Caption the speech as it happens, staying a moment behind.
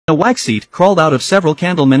A wax seat crawled out of several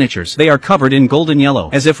candle miniatures. They are covered in golden yellow,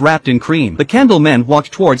 as if wrapped in cream. The candle men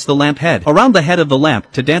walked towards the lamp head, around the head of the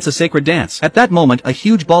lamp, to dance a sacred dance. At that moment a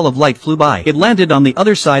huge ball of light flew by. It landed on the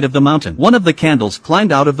other side of the mountain. One of the candles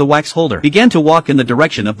climbed out of the wax holder, began to walk in the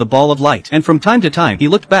direction of the ball of light, and from time to time he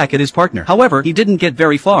looked back at his partner. However, he didn't get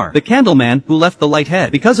very far. The candle man, who left the light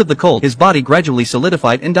head, because of the cold, his body gradually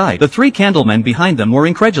solidified and died. The three candlemen behind them were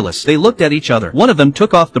incredulous. They looked at each other. One of them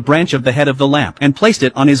took off the branch of the head of the lamp, and placed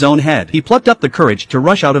it on his own head. He plucked up the courage to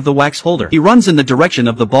rush out of the wax holder. He runs in the direction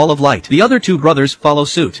of the ball of light. The other two brothers follow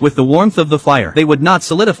suit. With the warmth of the fire, they would not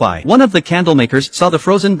solidify. One of the candle makers saw the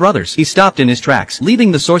frozen brothers. He stopped in his tracks.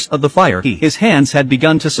 Leaving the source of the fire, his hands had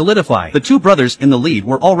begun to solidify. The two brothers in the lead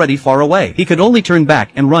were already far away. He could only turn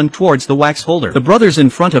back and run towards the wax holder. The brothers in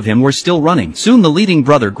front of him were still running. Soon the leading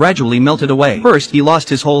brother gradually melted away. First, he lost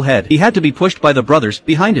his whole head. He had to be pushed by the brothers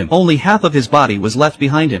behind him. Only half of his body was left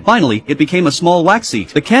behind him. Finally, it became a small wax seat.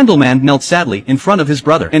 The candleman knelt sadly in front of his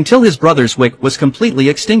brother, until his brother's wick was completely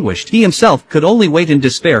extinguished. He himself could only wait in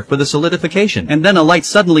despair for the solidification, and then a light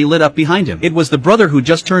suddenly lit up behind him. It was the brother who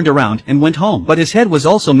just turned around and went home, but his head was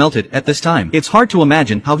also melted at this time. It's hard to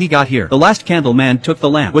imagine how he got here. The last candleman took the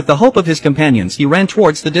lamp. With the hope of his companions, he ran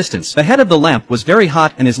towards the distance. The head of the lamp was very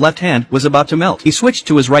hot and his left hand was about to melt. He switched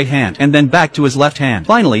to his right hand, and then back to his left hand.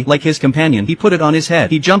 Finally, like his companion, he put it on his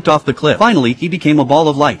head. He jumped off the cliff. Finally, he became a ball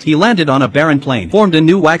of light. He landed on a barren plain, formed a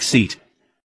new wax seat,